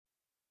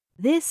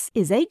This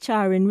is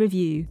HR in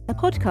Review, a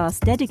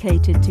podcast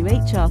dedicated to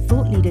HR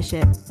thought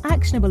leadership,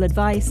 actionable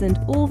advice, and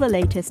all the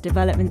latest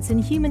developments in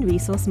human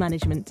resource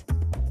management.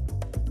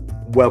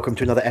 Welcome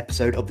to another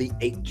episode of the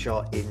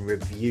HR in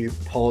Review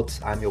pod.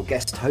 I'm your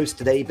guest host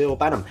today, Bill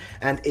Banham.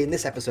 And in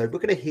this episode, we're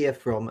going to hear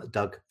from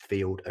Doug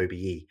Field,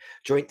 OBE,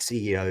 Joint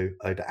CEO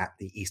over at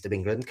the East of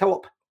England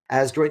Co-op.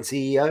 As Joint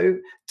CEO,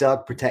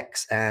 Doug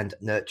protects and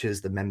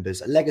nurtures the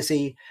members'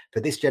 legacy for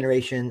this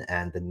generation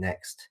and the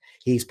next.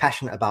 He's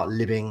passionate about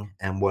living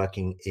and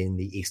working in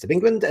the East of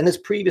England and has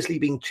previously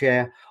been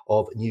chair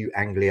of New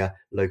Anglia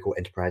Local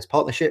Enterprise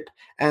Partnership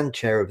and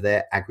chair of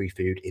their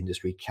Agri-Food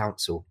Industry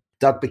Council.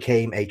 Doug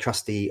became a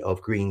trustee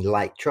of Green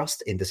Light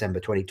Trust in December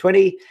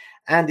 2020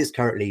 and is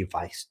currently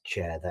vice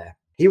chair there.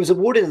 He was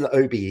awarded an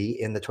OBE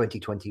in the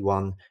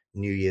 2021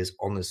 New Year's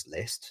Honours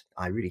List.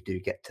 I really do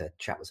get to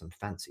chat with some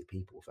fancy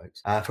people,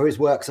 folks, for his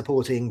work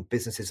supporting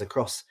businesses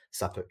across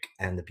Suffolk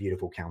and the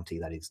beautiful county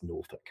that is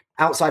Norfolk.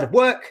 Outside of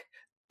work,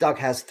 Doug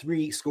has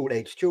 3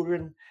 school-aged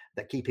children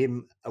that keep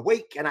him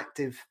awake and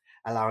active,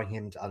 allowing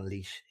him to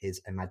unleash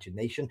his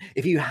imagination.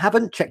 If you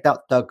haven't checked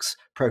out Doug's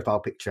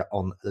profile picture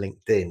on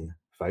LinkedIn,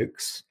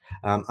 folks,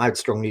 I'd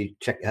strongly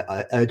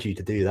urge you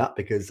to do that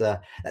because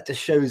that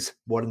just shows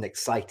what an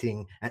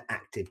exciting and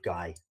active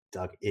guy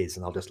Doug is,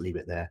 and I'll just leave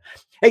it there.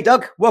 Hey,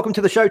 Doug, welcome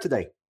to the show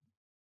today.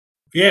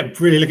 Yeah,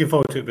 really looking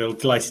forward to it, Bill.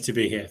 Delighted to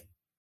be here.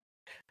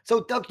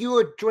 So, Doug,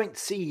 you're a joint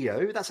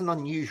CEO. That's an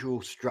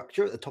unusual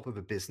structure at the top of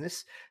a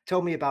business.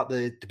 Tell me about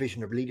the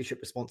division of leadership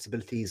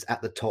responsibilities at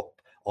the top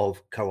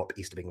of Co-op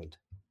East of England.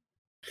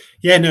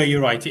 Yeah, no,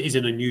 you're right. It is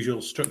an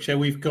unusual structure.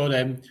 We've got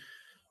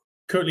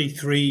currently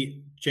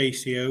 3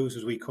 JCOs,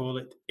 as we call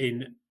it,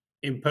 in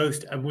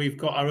post, and we've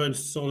got our own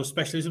sort of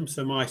specialism.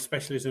 So my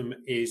specialism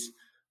is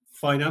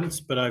finance,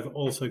 but I've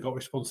also got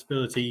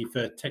responsibility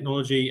for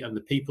technology and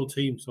the people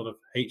team, sort of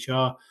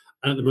HR.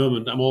 And at the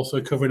moment, I'm also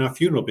covering our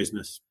funeral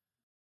business.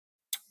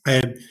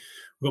 We've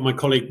got my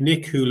colleague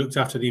Nick, who looks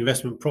after the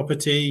investment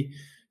property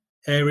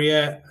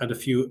area and a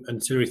few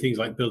ancillary things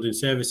like building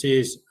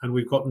services. And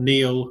we've got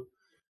Neil,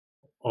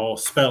 or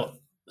spelt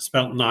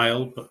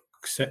Niall, but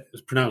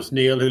it's pronounced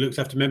Neil, who looks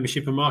after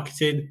membership and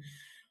marketing.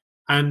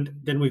 And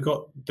then we've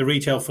got the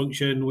retail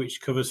function,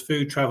 which covers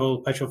food,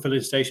 travel, petrol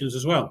filling stations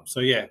as well. So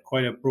yeah,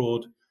 quite a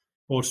broad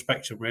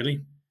spectrum,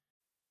 really.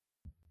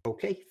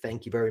 Okay,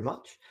 thank you very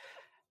much.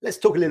 Let's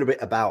talk a little bit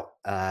about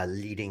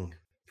leading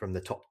from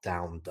the top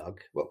down,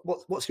 Doug.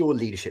 What's your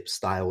leadership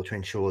style to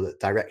ensure that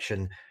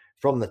direction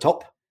from the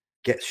top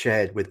gets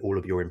shared with all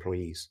of your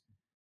employees?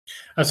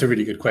 That's a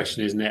really good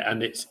question, isn't it?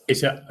 And it's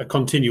a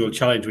continual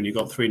challenge when you've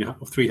got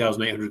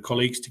 3,800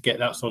 colleagues to get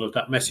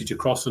that message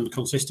across and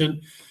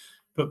consistent.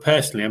 But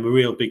personally, I'm a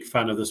real big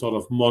fan of the sort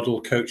of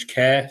model coach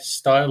care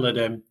style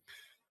that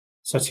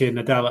Satya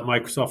Nadella at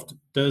Microsoft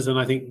does. And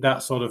I think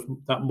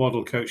that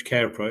model coach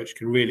care approach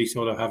can really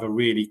sort of have a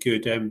really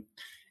good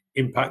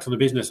impact on the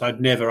business. I'd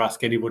never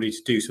ask anybody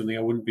to do something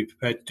I wouldn't be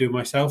prepared to do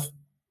myself.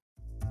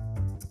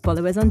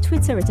 Follow us on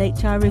Twitter at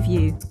HR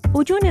Review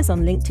or join us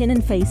on LinkedIn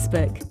and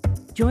Facebook.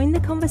 Join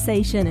the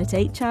conversation at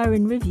HR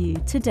in Review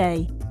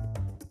today.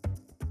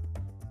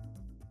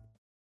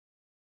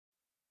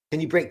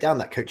 Can you break down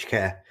that coach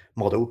care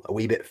model a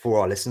wee bit for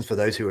our listeners, for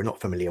those who are not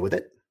familiar with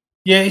it?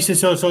 Yeah,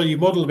 so you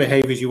model the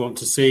behaviours you want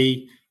to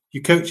see,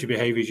 you coach the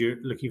behaviours you're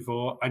looking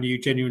for, and you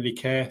genuinely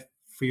care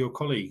for your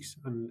colleagues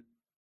and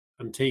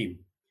team.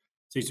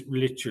 So it's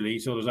literally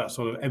that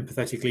sort of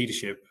empathetic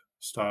leadership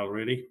style,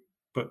 really,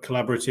 but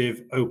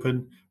collaborative,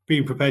 open,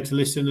 being prepared to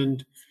listen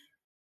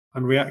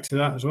and react to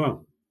that as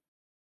well.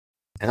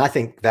 And I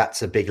think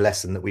that's a big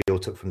lesson that we all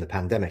took from the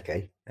pandemic,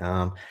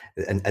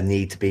 a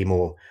need to be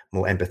more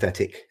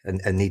empathetic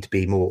and need to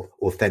be more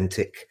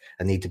authentic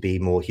and need to be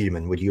more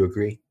human. Would you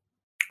agree?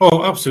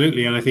 Oh,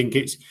 absolutely. And I think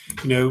it's,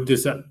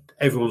 there's that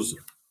everyone's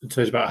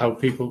says about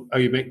how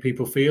you make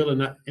people feel,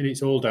 and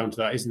it's all down to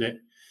that, isn't it?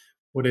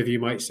 Whatever you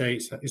might say,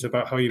 it's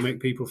about how you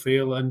make people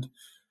feel and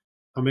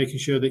making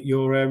sure that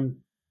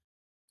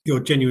you're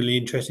genuinely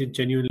interested,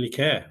 genuinely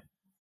care.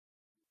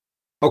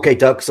 Okay,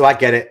 Doug, so I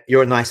get it.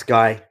 You're a nice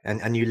guy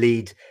and you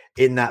lead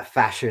in that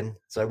fashion.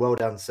 So well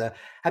done, sir.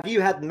 Have you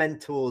had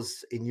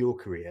mentors in your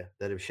career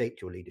that have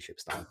shaped your leadership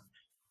style?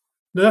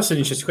 No, that's an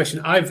interesting question.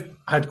 I've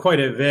had quite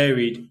a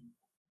varied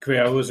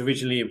career. I was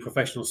originally in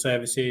professional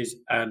services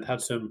and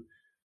had some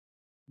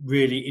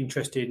really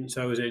interesting.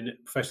 So I was in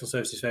professional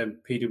services firm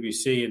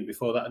PwC, and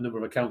before that a number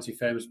of accounting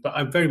firms. But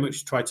I very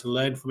much tried to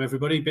learn from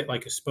everybody, a bit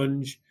like a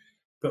sponge.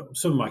 But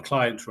some of my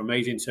clients were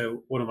amazing.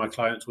 So one of my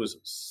clients was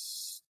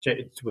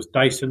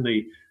Dyson,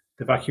 the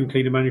vacuum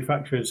cleaner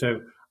manufacturer. And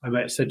so I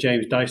met Sir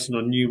James Dyson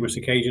on numerous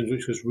occasions,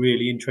 which was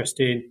really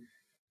interesting.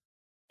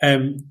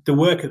 The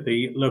work at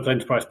the Local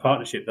Enterprise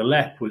Partnership, the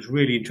LEP, was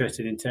really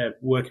interested in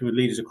working with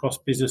leaders across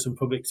business and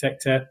public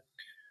sector.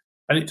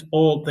 And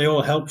they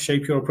all help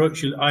shape your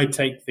approach. I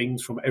take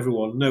things from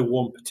everyone. No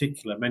one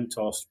particular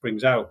mentor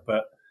springs out,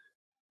 but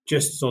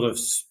just sort of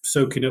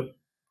soaking up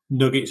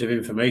nuggets of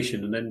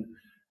information. And then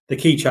the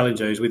key challenge,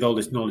 though, is with all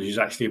this knowledge is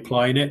actually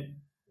applying it.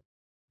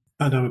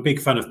 And I'm a big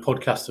fan of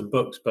podcasts and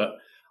books, but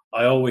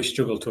I always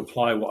struggle to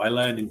apply what I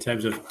learn in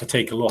terms of I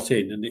take a lot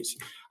in, and it's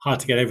hard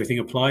to get everything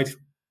applied.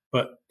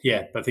 But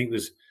yeah, I think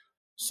there's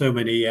so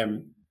many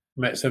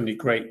met so many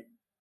great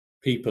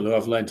people who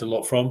I've learned a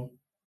lot from.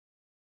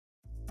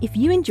 If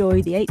you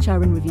enjoy the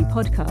HR in Review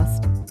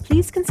podcast,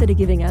 please consider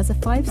giving us a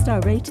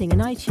 5-star rating in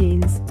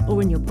iTunes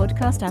or in your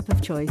podcast app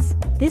of choice.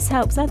 This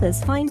helps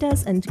others find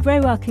us and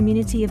grow our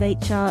community of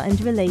HR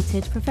and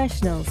related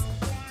professionals.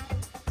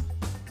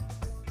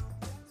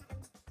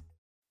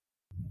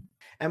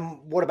 And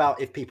what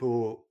about if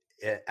people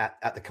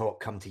at the co-op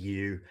come to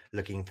you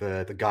looking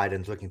for the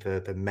guidance, looking for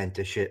the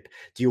mentorship?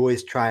 Do you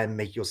always try and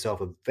make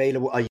yourself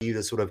available? Are you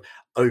the sort of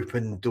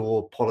open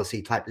door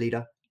policy type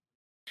leader?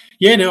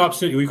 Yeah, no,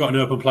 absolutely. We've got an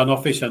open plan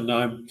office, and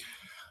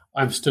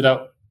I'm stood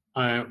up.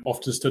 I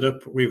often stood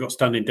up. We've got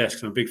standing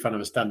desks. I'm a big fan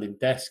of a standing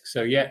desk.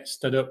 So yeah,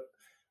 stood up,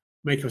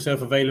 make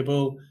myself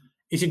available.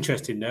 It's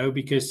interesting though,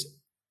 because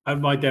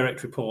at my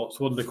direct reports,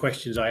 one of the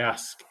questions I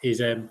ask is,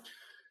 and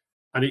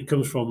it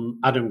comes from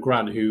Adam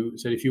Grant, who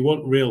said, if you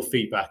want real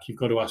feedback, you've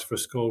got to ask for a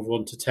score of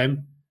 1 to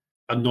 10,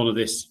 and none of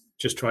this,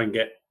 just try and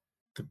get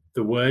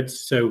the words.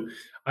 So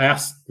I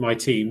asked my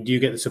team, do you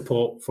get the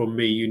support from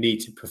me you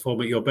need to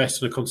perform at your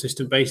best on a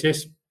consistent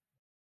basis?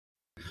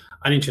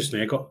 And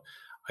interestingly,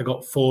 I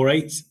got 4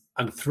 8s,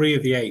 and 3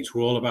 of the 8s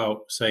were all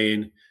about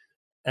saying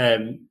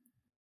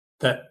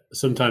that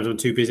sometimes I'm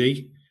too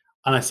busy.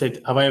 And I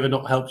said, have I ever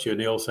not helped you?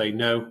 And they all say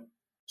no.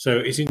 So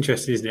it's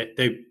interesting, isn't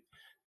it?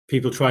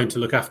 People trying to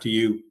look after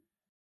you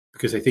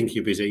because they think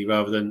you're busy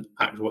rather than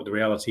act what the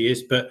reality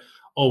is, but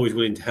always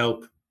willing to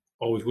help,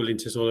 always willing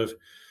to sort of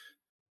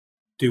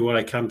do what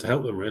I can to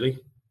help them, really.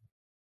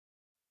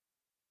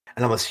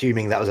 And I'm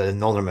assuming that was an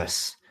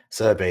anonymous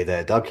survey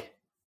there, Doug.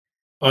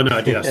 Oh, no,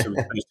 I did ask them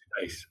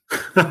face-to-face.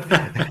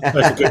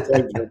 That's a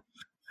good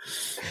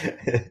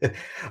point.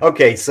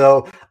 Okay,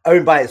 so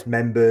owned by its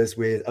members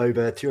with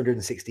over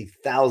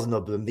 260,000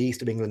 of them, the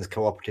East of England's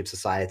Cooperative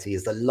Society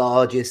is the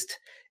largest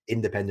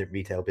independent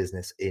retail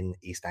business in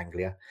East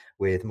Anglia,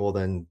 with more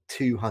than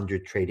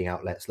 200 trading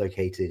outlets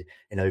located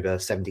in over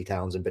 70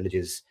 towns and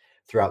villages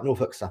throughout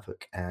Norfolk,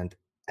 Suffolk and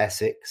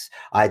Essex.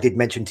 I did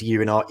mention to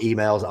you in our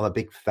emails, I'm a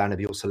big fan of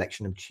your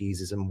selection of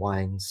cheeses and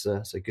wines,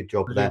 so good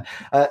job there.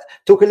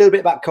 Talk a little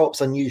bit about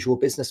Co-op's unusual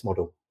business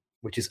model,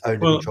 which is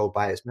owned and controlled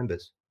by its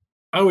members.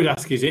 I would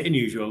ask, is it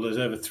unusual? There's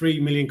over 3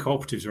 million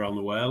cooperatives around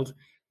the world.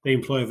 They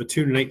employ over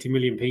 280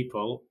 million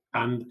people,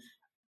 and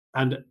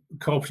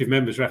cooperative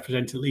members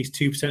represent at least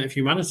 2% of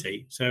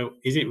humanity. So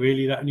is it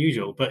really that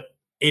unusual? But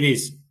it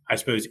is, I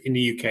suppose, in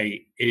the UK,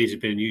 it is a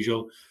bit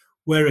unusual.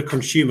 We're a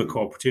consumer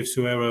cooperative,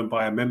 so we're owned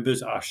by our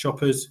members, our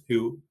shoppers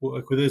who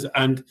work with us,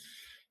 and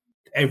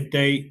every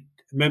day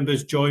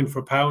members join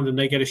for £1 and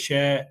they get a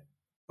share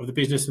of the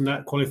business, and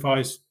that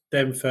qualifies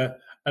them for,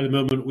 at the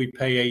moment, we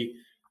pay a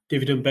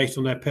dividend based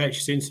on their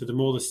purchasing. So the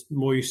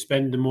more you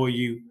spend, the more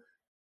you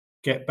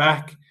get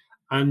back.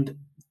 And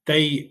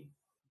they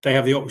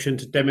have the option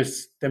to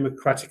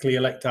democratically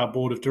elect our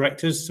board of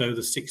directors. So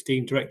the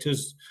 16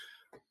 directors,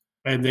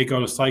 and they go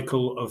on a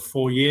cycle of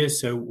 4 years.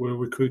 So we're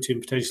recruiting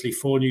potentially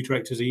 4 new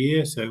directors a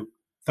year. So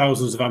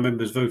thousands of our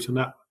members vote on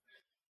that.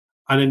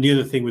 And then the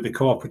other thing with the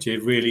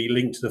cooperative, really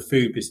linked to the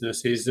food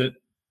business, is that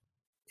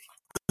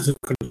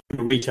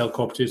retail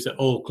cooperatives that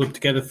all club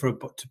together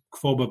to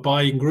form a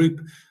buying group,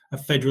 a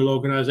federal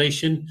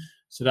organisation.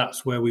 So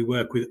that's where we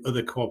work with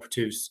other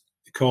cooperatives,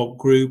 the Co-op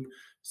Group,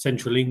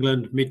 Central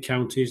England,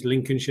 Mid-Counties,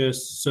 Lincolnshire,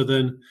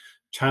 Southern,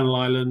 Channel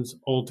Islands,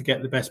 all to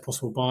get the best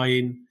possible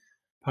buy-in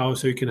power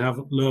so we can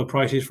have lower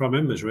prices for our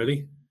members,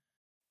 really.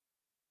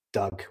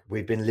 Doug,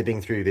 we've been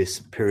living through this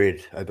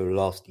period over the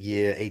last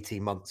year,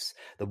 18 months.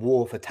 The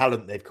war for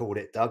talent, they've called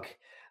it, Doug.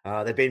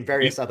 There have been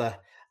various other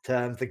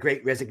terms. The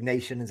Great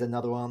Resignation is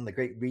another one. The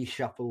Great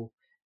Reshuffle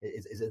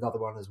is another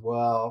one as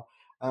well.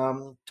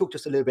 Talk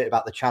just a little bit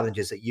about the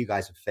challenges that you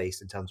guys have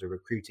faced in terms of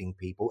recruiting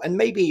people. And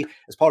maybe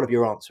as part of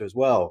your answer as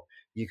well,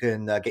 you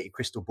can get your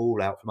crystal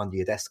ball out from under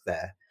your desk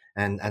there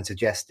and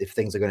suggest if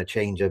things are going to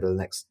change over the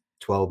next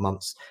 12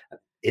 months.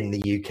 In the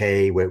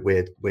UK,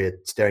 we're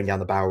staring down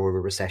the barrel of a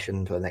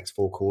recession for the next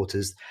 4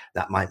 quarters.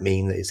 That might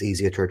mean that it's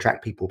easier to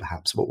attract people,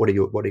 perhaps. What are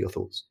your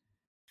thoughts?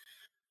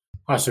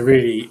 That's a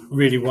really,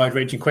 really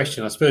wide-ranging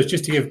question. I suppose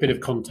just to give a bit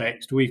of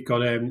context, we've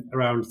got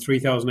around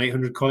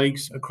 3,800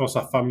 colleagues across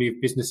our family of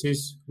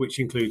businesses, which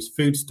includes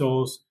food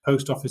stores,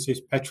 post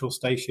offices, petrol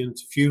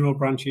stations, funeral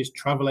branches,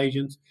 travel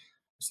agents,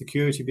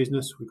 security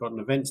business. We've got an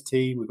events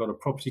team, we've got a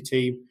property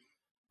team,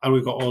 and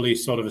we've got all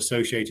these sort of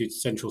associated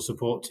central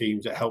support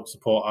teams that help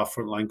support our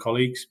frontline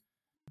colleagues.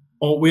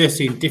 Or we're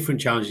seeing different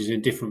challenges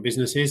in different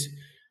businesses,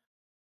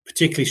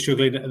 particularly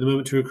struggling at the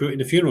moment to recruit in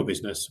the funeral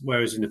business,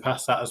 whereas in the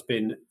past that has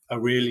been a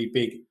really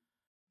big,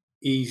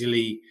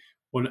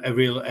 a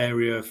real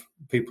area of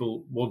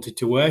people wanted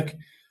to work.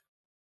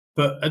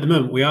 But at the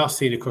moment, we are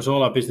seeing across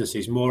all our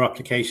businesses more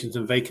applications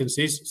and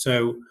vacancies.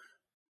 So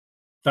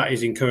that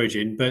is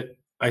encouraging. But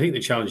I think the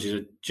challenges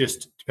are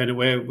just depending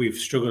where we've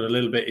struggled a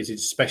little bit is in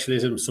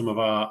specialism, some of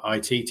our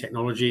IT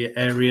technology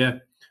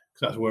area, because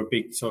that's where a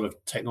big sort of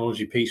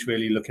technology piece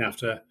really looking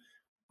after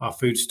our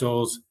food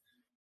stores.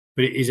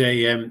 But it is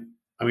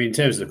in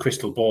terms of the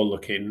crystal ball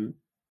looking,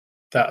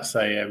 that's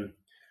a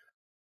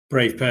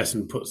brave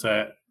person puts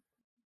their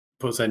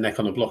neck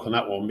on the block on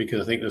that one,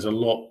 because I think there's a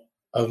lot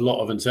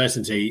of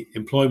uncertainty.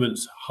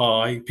 Employment's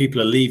high.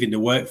 People are leaving the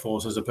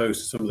workforce as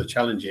opposed to some of the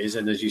challenges.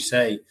 And as you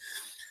say,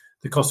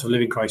 the cost of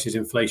living crisis,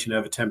 inflation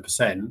over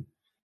 10%,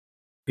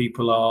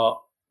 people are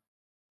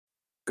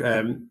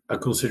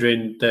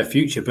considering their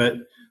future. But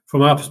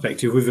from our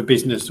perspective,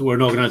 we're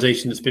an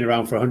organisation that's been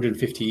around for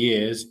 150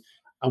 years,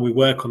 and we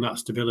work on that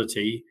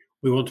stability.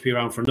 We want to be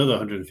around for another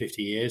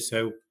 150 years.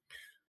 So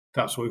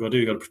that's what we've got to do.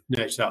 We've got to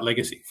nurture that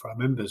legacy for our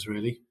members,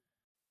 really.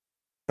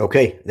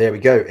 Okay, there we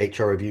go,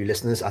 HR Review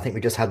listeners. I think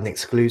we just had an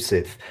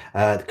exclusive.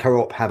 The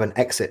Co-op have an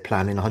exit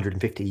plan in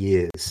 150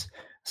 years.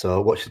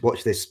 So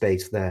watch this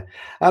space there.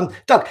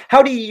 Doug,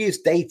 how do you use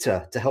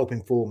data to help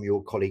inform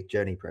your colleague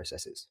journey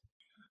processes?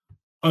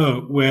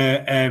 I'm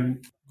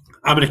an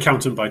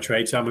accountant by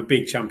trade, so I'm a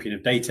big champion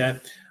of data.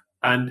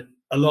 And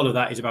a lot of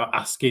that is about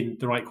asking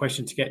the right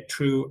question to get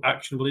true,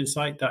 actionable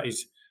insight. That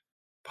is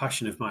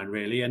passion of mine,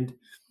 really. And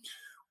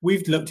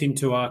we've looked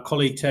into our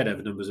colleague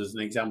turnover numbers as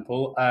an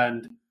example,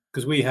 and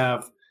because we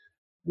have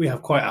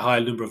quite a high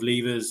number of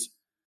leavers,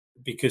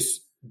 because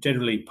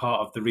generally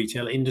part of the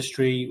retail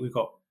industry, we've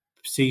got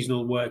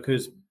seasonal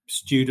workers,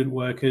 student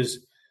workers.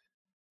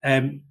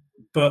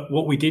 But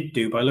what we did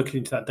do by looking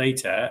into that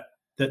data,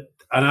 and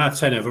our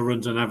turnover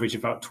runs on average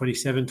about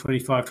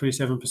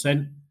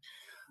 27%.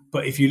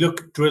 But if you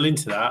drill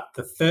into that,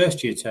 the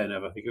first year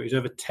turnover, I think it was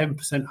over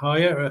 10%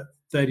 higher at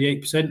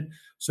 38%.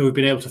 So we've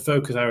been able to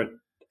focus our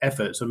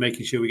efforts on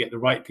making sure we get the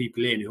right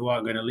people in who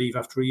aren't going to leave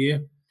after a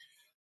year.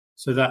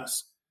 So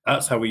that's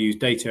how we use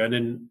data, and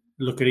then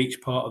look at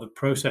each part of the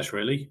process,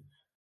 really,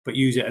 but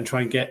use it and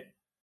try and get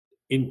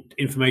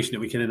information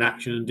that we can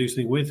enact and do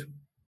something with.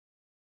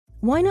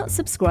 Why not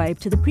subscribe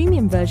to the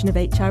premium version of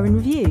HR in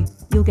Review?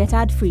 You'll get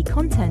ad-free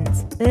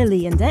content,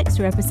 early and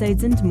extra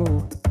episodes and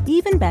more.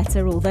 Even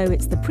better, although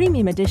it's the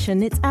premium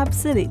edition, it's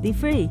absolutely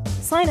free.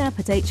 Sign up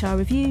at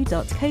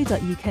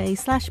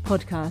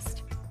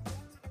hrreview.co.uk/podcast.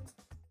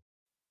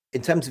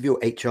 In terms of your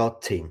HR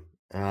team,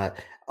 are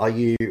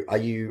you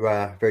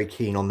very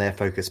keen on their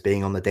focus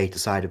being on the data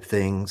side of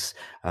things,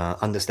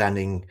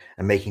 understanding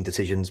and making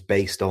decisions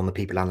based on the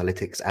people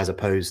analytics as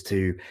opposed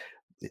to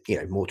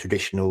more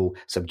traditional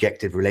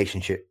subjective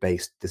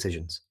relationship-based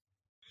decisions?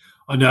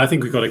 I know. I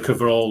think we've got to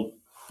cover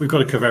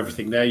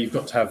everything there. You've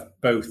got to have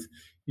both.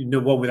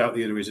 One without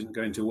the other isn't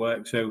going to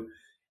work. So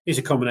it's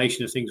a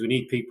combination of things. We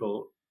need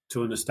people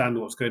to understand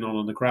what's going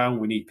on the ground.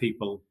 We need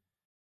people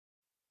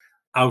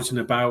out and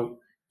about.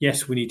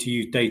 Yes, we need to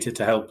use data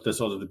to help the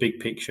sort of the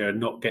big picture and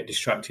not get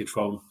distracted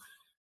from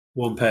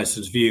one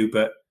person's view.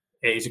 But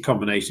it is a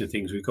combination of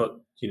things. We've got,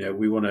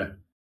 we want to,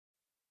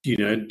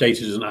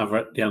 data doesn't have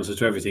the answer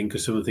to everything,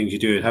 because some of the things you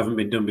do haven't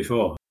been done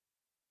before.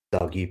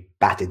 Doug, you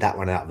batted that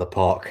one out of the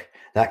park.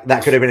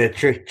 That could have been a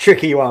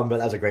tricky one, but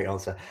that's a great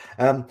answer.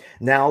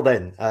 Now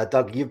then,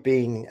 Doug, you've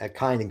been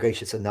kind and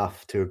gracious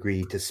enough to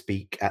agree to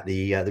speak at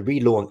the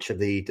relaunch of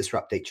the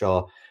Disrupt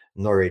HR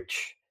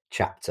Norwich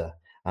chapter.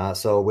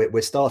 So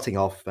we're starting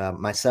off,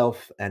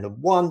 myself and a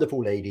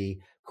wonderful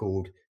lady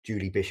called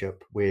Julie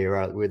Bishop.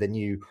 We're the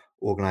new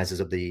organisers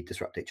of the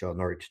Disrupt HR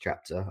Norwich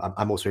chapter.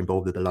 I'm also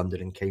involved with the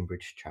London and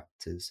Cambridge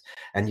chapters.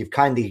 And you've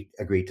kindly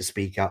agreed to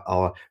speak at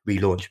our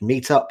relaunch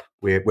meetup.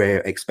 We're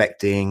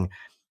expecting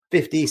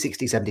 50,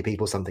 60, 70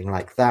 people, something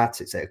like that.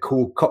 It's a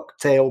cool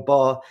cocktail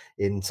bar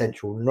in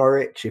central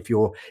Norwich. If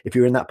you're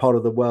in that part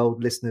of the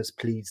world, listeners,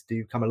 please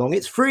do come along.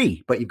 It's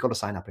free, but you've got to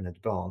sign up in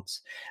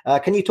advance.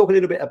 Can you talk a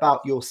little bit about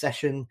your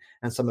session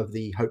and some of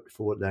the hoped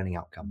for learning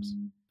outcomes?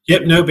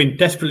 Yep, no, been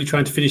desperately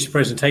trying to finish the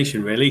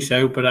presentation, really.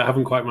 But I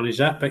haven't quite managed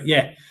that. But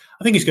yeah,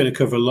 I think it's going to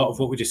cover a lot of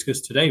what we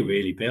discussed today,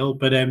 really, Bill.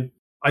 But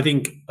I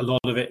think a lot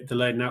of it, the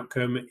learning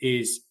outcome,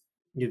 is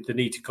the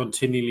need to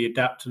continually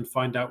adapt and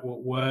find out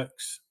what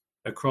works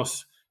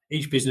across.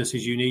 Each business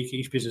is unique.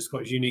 Each business has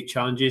got its unique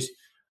challenges.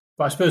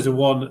 But I suppose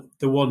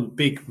the one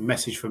big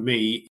message for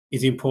me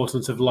is the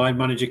importance of line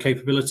manager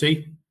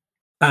capability.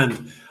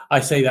 And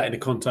I say that in the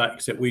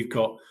context that we've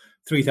got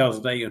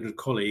 3,800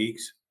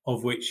 colleagues,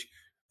 of which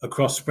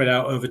spread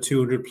out over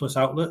 200 plus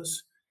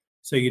outlets.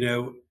 So,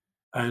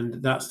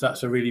 and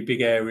that's a really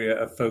big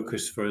area of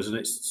focus for us. And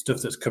it's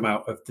stuff that's come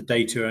out of the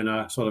data and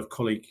our sort of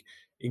colleague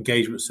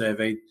engagement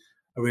survey,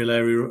 a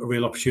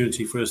real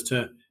opportunity for us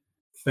to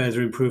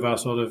further improve our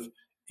sort of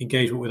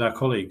engagement with our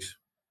colleagues.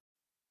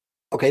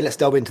 Okay, let's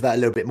delve into that a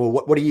little bit more.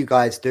 What are you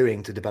guys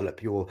doing to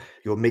develop your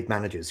mid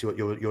managers,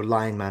 your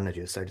line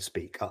managers, so to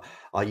speak?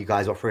 Are you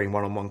guys offering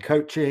one-on-one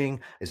coaching?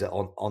 Is it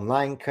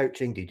online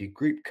coaching? Do you do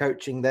group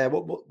coaching there?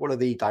 What are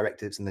the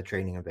directives and the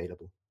training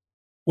available?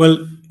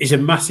 Well, it's a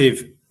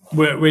massive.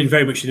 We're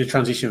very much in a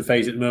transition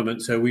phase at the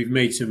moment, so we've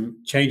made some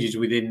changes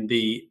within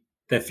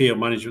their field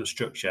management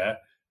structure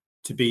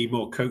to be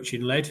more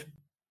coaching led.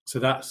 So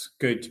that's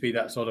going to be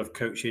that sort of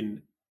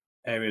coaching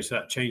area. So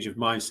that change of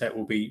mindset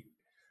will be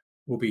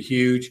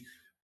huge,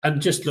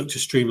 and just look to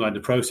streamline the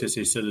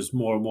processes so there's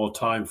more and more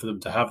time for them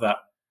to have that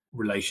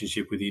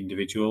relationship with the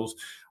individuals.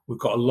 We've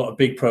got a lot of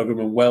big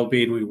program on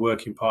wellbeing. We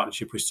work in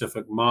partnership with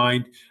Suffolk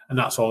Mind, and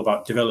that's all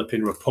about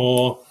developing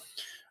rapport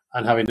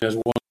and having those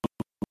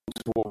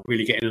one-to-one,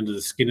 really getting under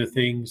the skin of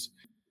things.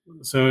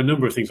 So a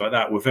number of things like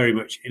that. We're very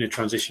much in a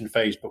transition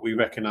phase, but we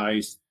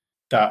recognise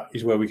that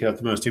is where we can have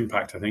the most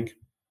impact, I think.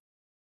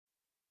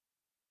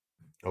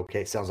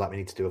 Okay, it sounds like we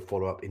need to do a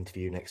follow-up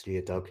interview next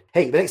year, Doug.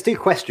 Hey, the next two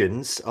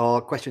questions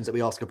are questions that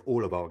we ask of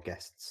all of our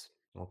guests.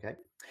 Okay,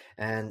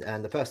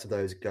 and the first of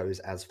those goes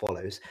as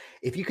follows.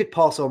 If you could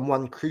pass on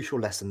one crucial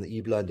lesson that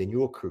you've learned in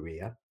your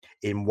career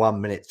in 1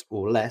 minute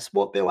or less,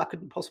 what, Bill, I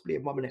couldn't possibly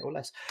in 1 minute or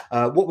less,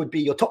 what would be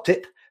your top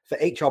tip for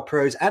HR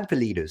pros and for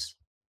leaders?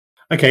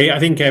 Okay, I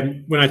think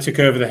when I took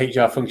over the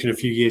HR function a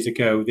few years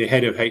ago, the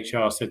head of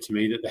HR said to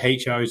me that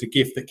the HR is a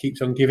gift that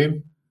keeps on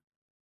giving,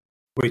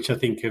 which I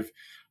think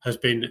has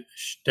been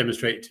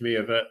demonstrated to me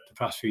over the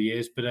past few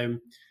years. But I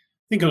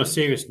think on a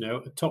serious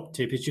note, a top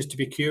tip is just to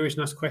be curious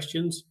and ask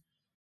questions.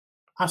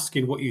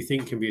 Asking what you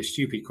think can be a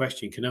stupid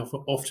question can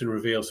often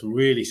reveal some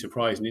really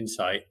surprising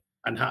insight.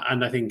 And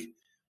I think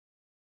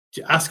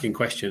asking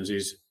questions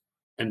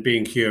and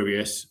being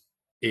curious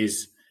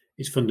is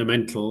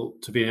fundamental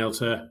to being able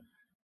to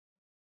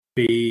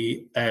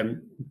be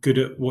good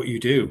at what you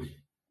do.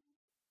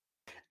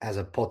 As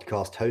a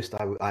podcast host,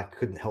 I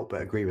couldn't help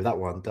but agree with that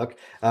one, Doug.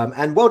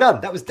 And well done.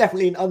 That was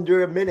definitely in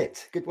under a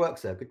minute. Good work,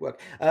 sir. Good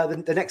work.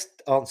 The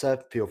next answer,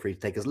 feel free to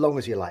take as long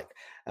as you like.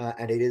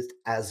 And it is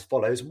as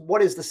follows.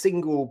 What is the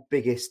single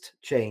biggest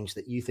change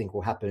that you think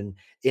will happen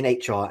in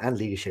HR and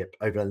leadership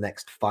over the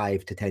next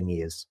 5 to 10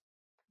 years?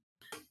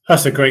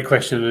 That's a great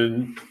question.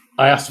 And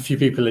I asked a few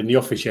people in the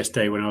office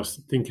yesterday when I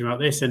was thinking about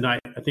this. And I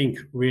think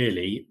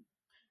really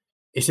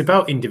it's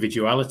about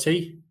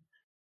individuality.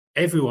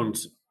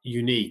 Everyone's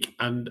unique,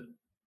 and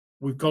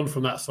we've gone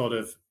from that sort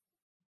of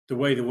the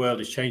way the world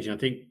is changing. I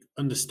think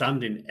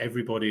understanding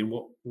everybody and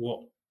what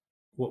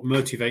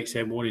motivates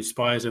them, what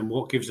inspires them,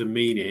 what gives them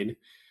meaning,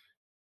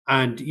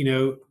 and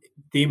the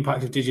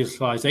impact of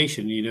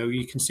digitalization.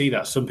 You can see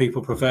that some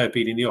people prefer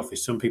being in the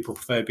office, some people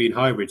prefer being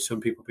hybrid, some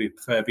people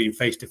prefer being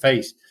face to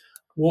face.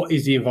 What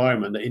is the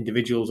environment that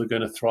individuals are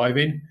going to thrive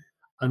in,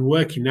 and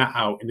working that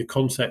out in the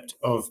concept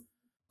of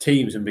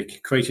teams and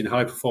creating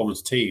high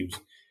performance teams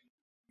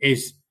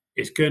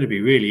it's going to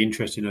be really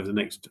interesting over the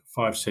next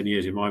 5 to 10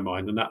 years in my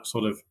mind. And that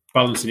sort of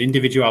balancing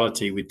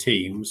individuality with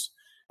teams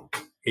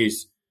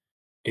is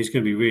going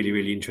to be really,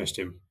 really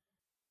interesting.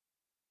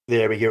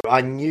 There we go.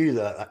 I knew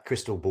that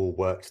crystal ball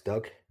worked,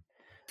 Doug.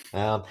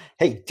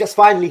 Hey, just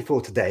finally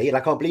for today, and I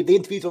can't believe the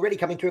interview's already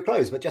coming to a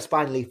close, but just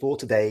finally for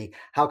today,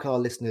 how can our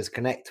listeners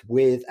connect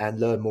with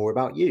and learn more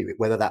about you?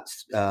 Whether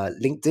that's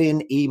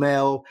LinkedIn,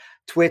 email,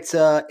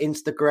 Twitter,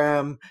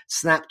 Instagram,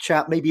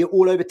 Snapchat, maybe you're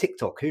all over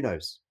TikTok. Who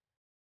knows?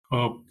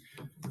 Oh,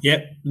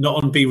 yeah,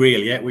 not on Be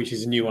Real yet, which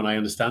is a new one, I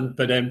understand.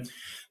 But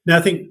no,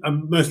 I think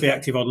I'm mostly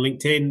active on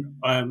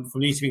LinkedIn.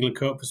 From the East of England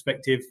Co-op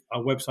perspective,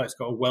 our website's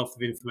got a wealth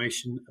of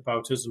information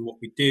about us and what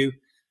we do.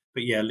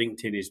 But yeah,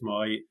 LinkedIn is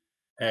my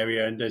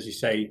area. And as you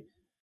say,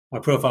 my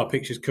profile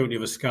picture is currently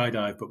of a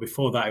skydive, but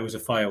before that, it was a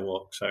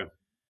firewalk. So,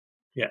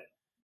 yeah.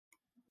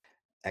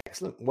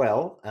 Excellent.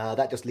 Well,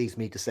 that just leaves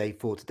me to say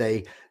for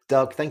today,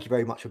 Doug, thank you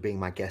very much for being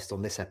my guest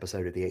on this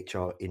episode of the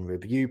HR in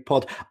Review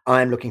pod.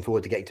 I'm looking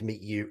forward to getting to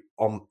meet you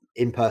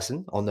in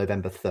person on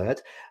November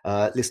 3rd.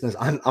 Listeners,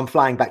 I'm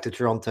flying back to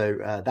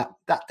Toronto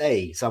that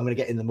day, so I'm going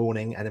to get in the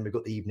morning, and then we've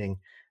got the evening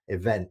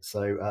event.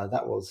 So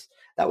that was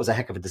a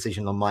heck of a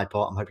decision on my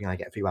part. I'm hoping I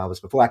get a few hours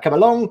before I come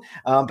along,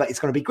 but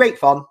it's going to be great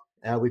fun.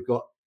 We've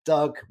got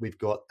Doug, we've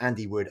got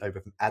Andy Wood over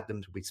from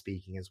Adams will be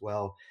speaking as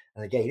well.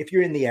 And again, if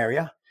you're in the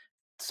area,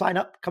 sign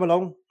up, come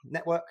along,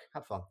 network,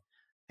 have fun.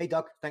 Hey,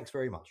 Doug, thanks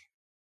very much.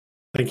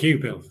 Thank you,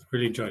 Bill.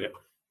 Really enjoyed it.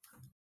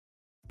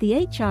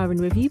 The HR in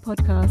Review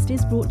podcast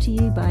is brought to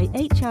you by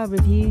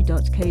hrreview.co.uk.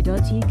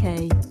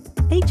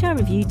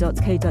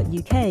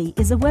 hrreview.co.uk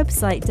is a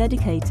website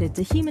dedicated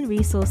to human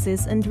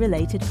resources and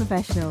related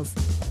professionals.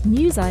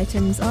 News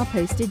items are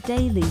posted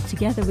daily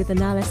together with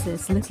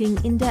analysis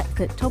looking in depth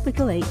at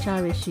topical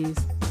HR issues.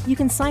 You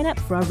can sign up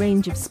for our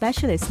range of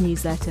specialist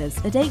newsletters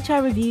at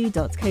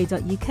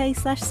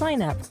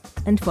hrreview.co.uk/sign-up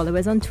and follow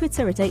us on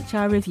Twitter at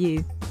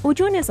hrreview or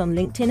join us on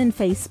LinkedIn and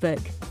Facebook.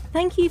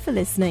 Thank you for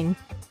listening.